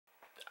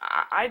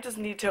I just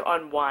need to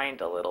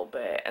unwind a little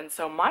bit. And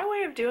so my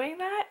way of doing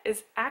that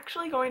is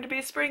actually going to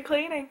be spring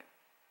cleaning.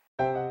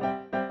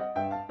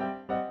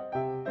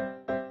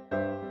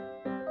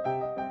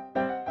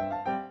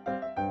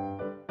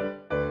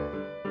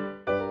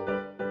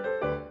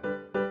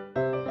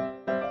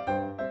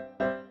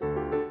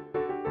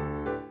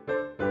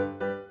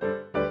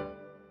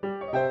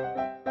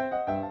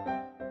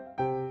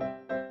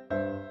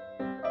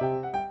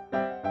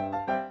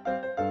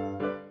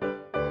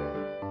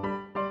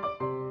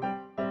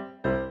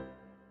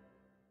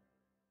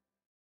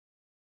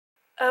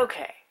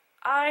 Okay,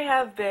 I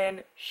have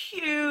been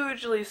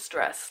hugely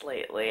stressed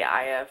lately.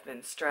 I have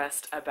been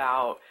stressed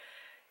about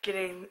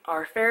getting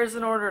our affairs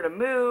in order to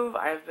move.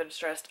 I have been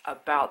stressed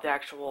about the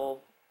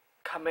actual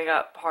coming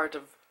up part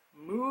of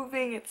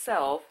moving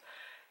itself.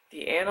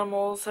 The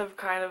animals have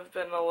kind of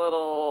been a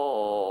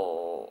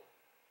little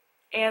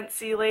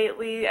antsy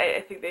lately.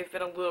 I think they've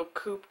been a little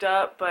cooped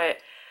up, but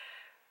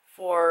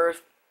for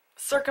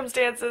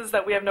circumstances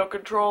that we have no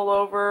control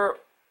over,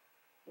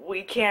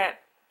 we can't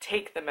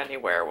take them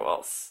anywhere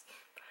else.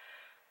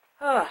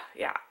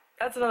 Yeah,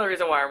 that's another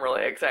reason why I'm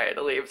really excited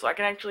to leave, so I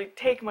can actually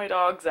take my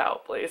dogs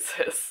out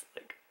places.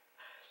 Like,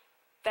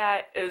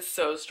 that is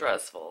so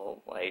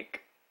stressful.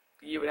 Like,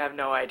 you would have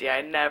no idea.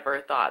 I never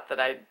thought that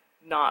I'd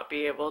not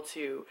be able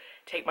to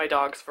take my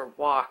dogs for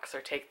walks or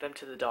take them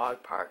to the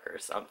dog park or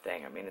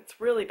something. I mean, it's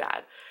really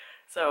bad.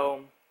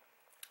 So,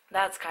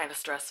 that's kind of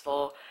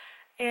stressful.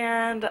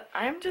 And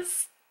I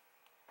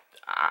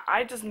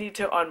just need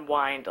to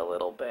unwind a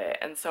little bit.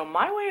 And so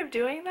my way of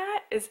doing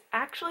that is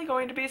actually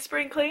going to be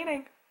spring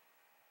cleaning.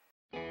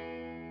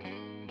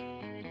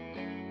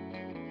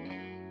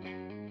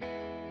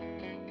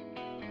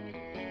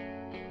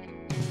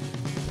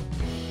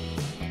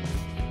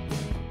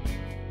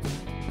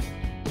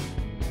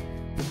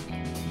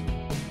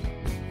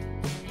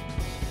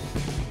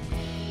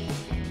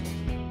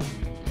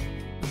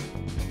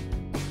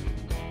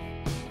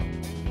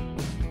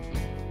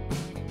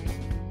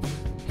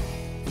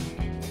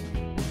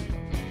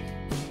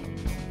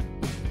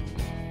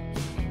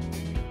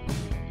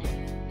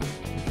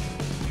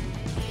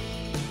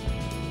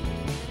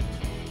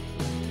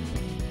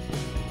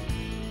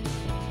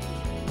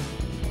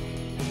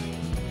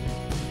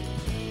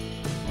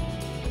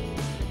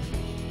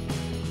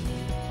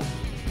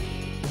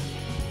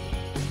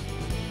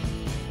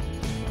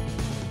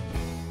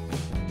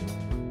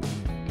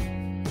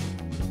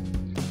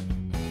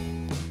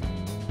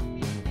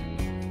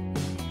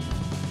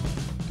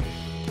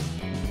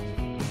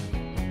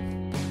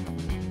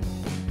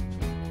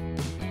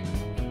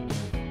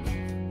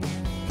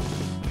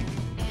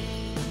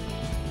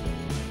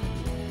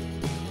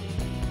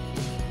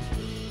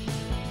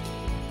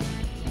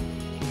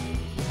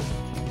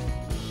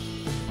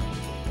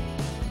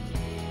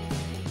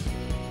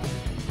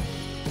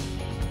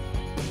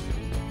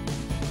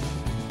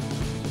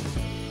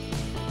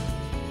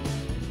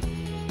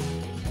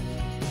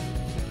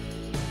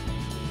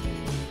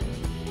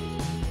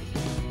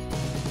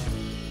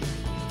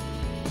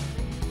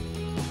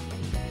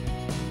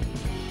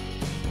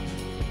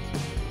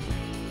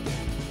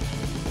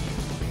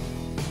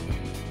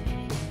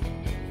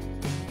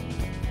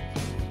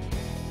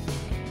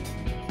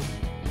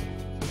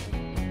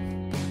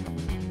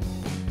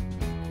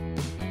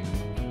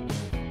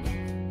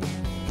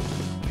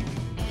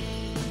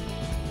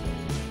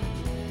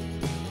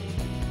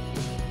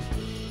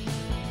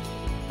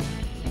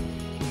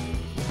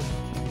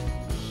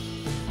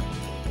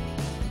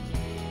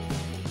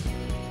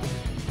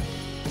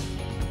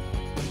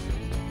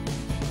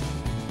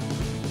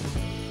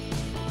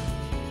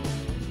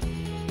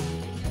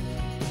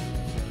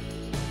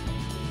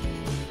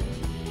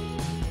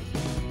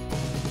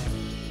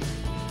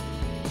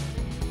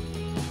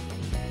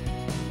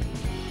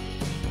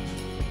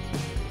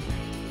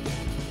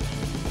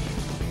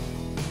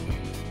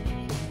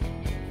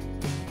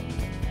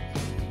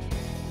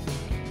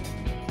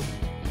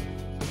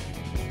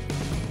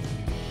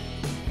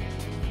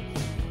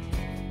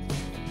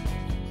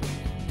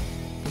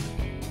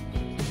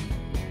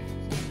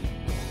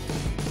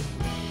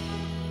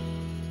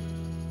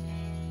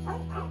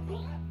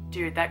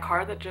 Dude, that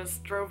car that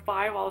just drove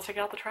by while I was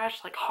taking out the trash,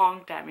 like,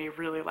 honked at me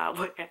really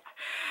loudly.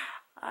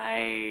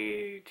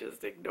 I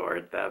just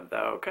ignored them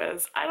though,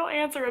 because I don't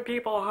answer when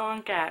people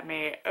honk at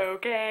me,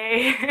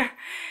 okay?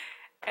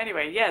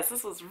 Anyway, yes,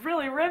 this was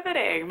really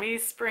riveting, me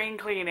spring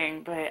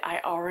cleaning, but I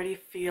already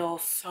feel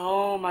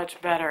so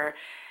much better.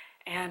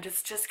 And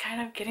it's just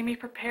kind of getting me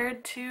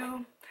prepared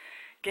to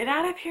get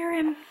out of here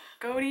and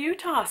go to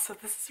Utah. So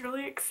this is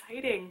really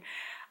exciting.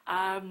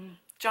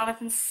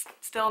 Jonathan's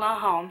still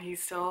not home.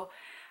 He's still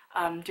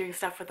doing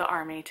stuff with the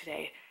army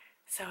today.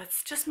 So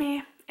it's just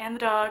me and the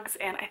dogs,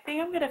 and I think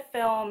I'm gonna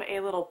film a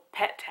little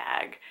pet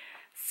tag.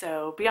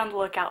 So be on the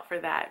lookout for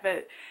that.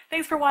 But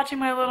thanks for watching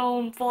my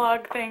little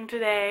vlog thing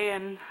today,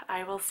 and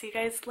I will see you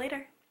guys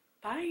later.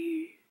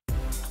 Bye!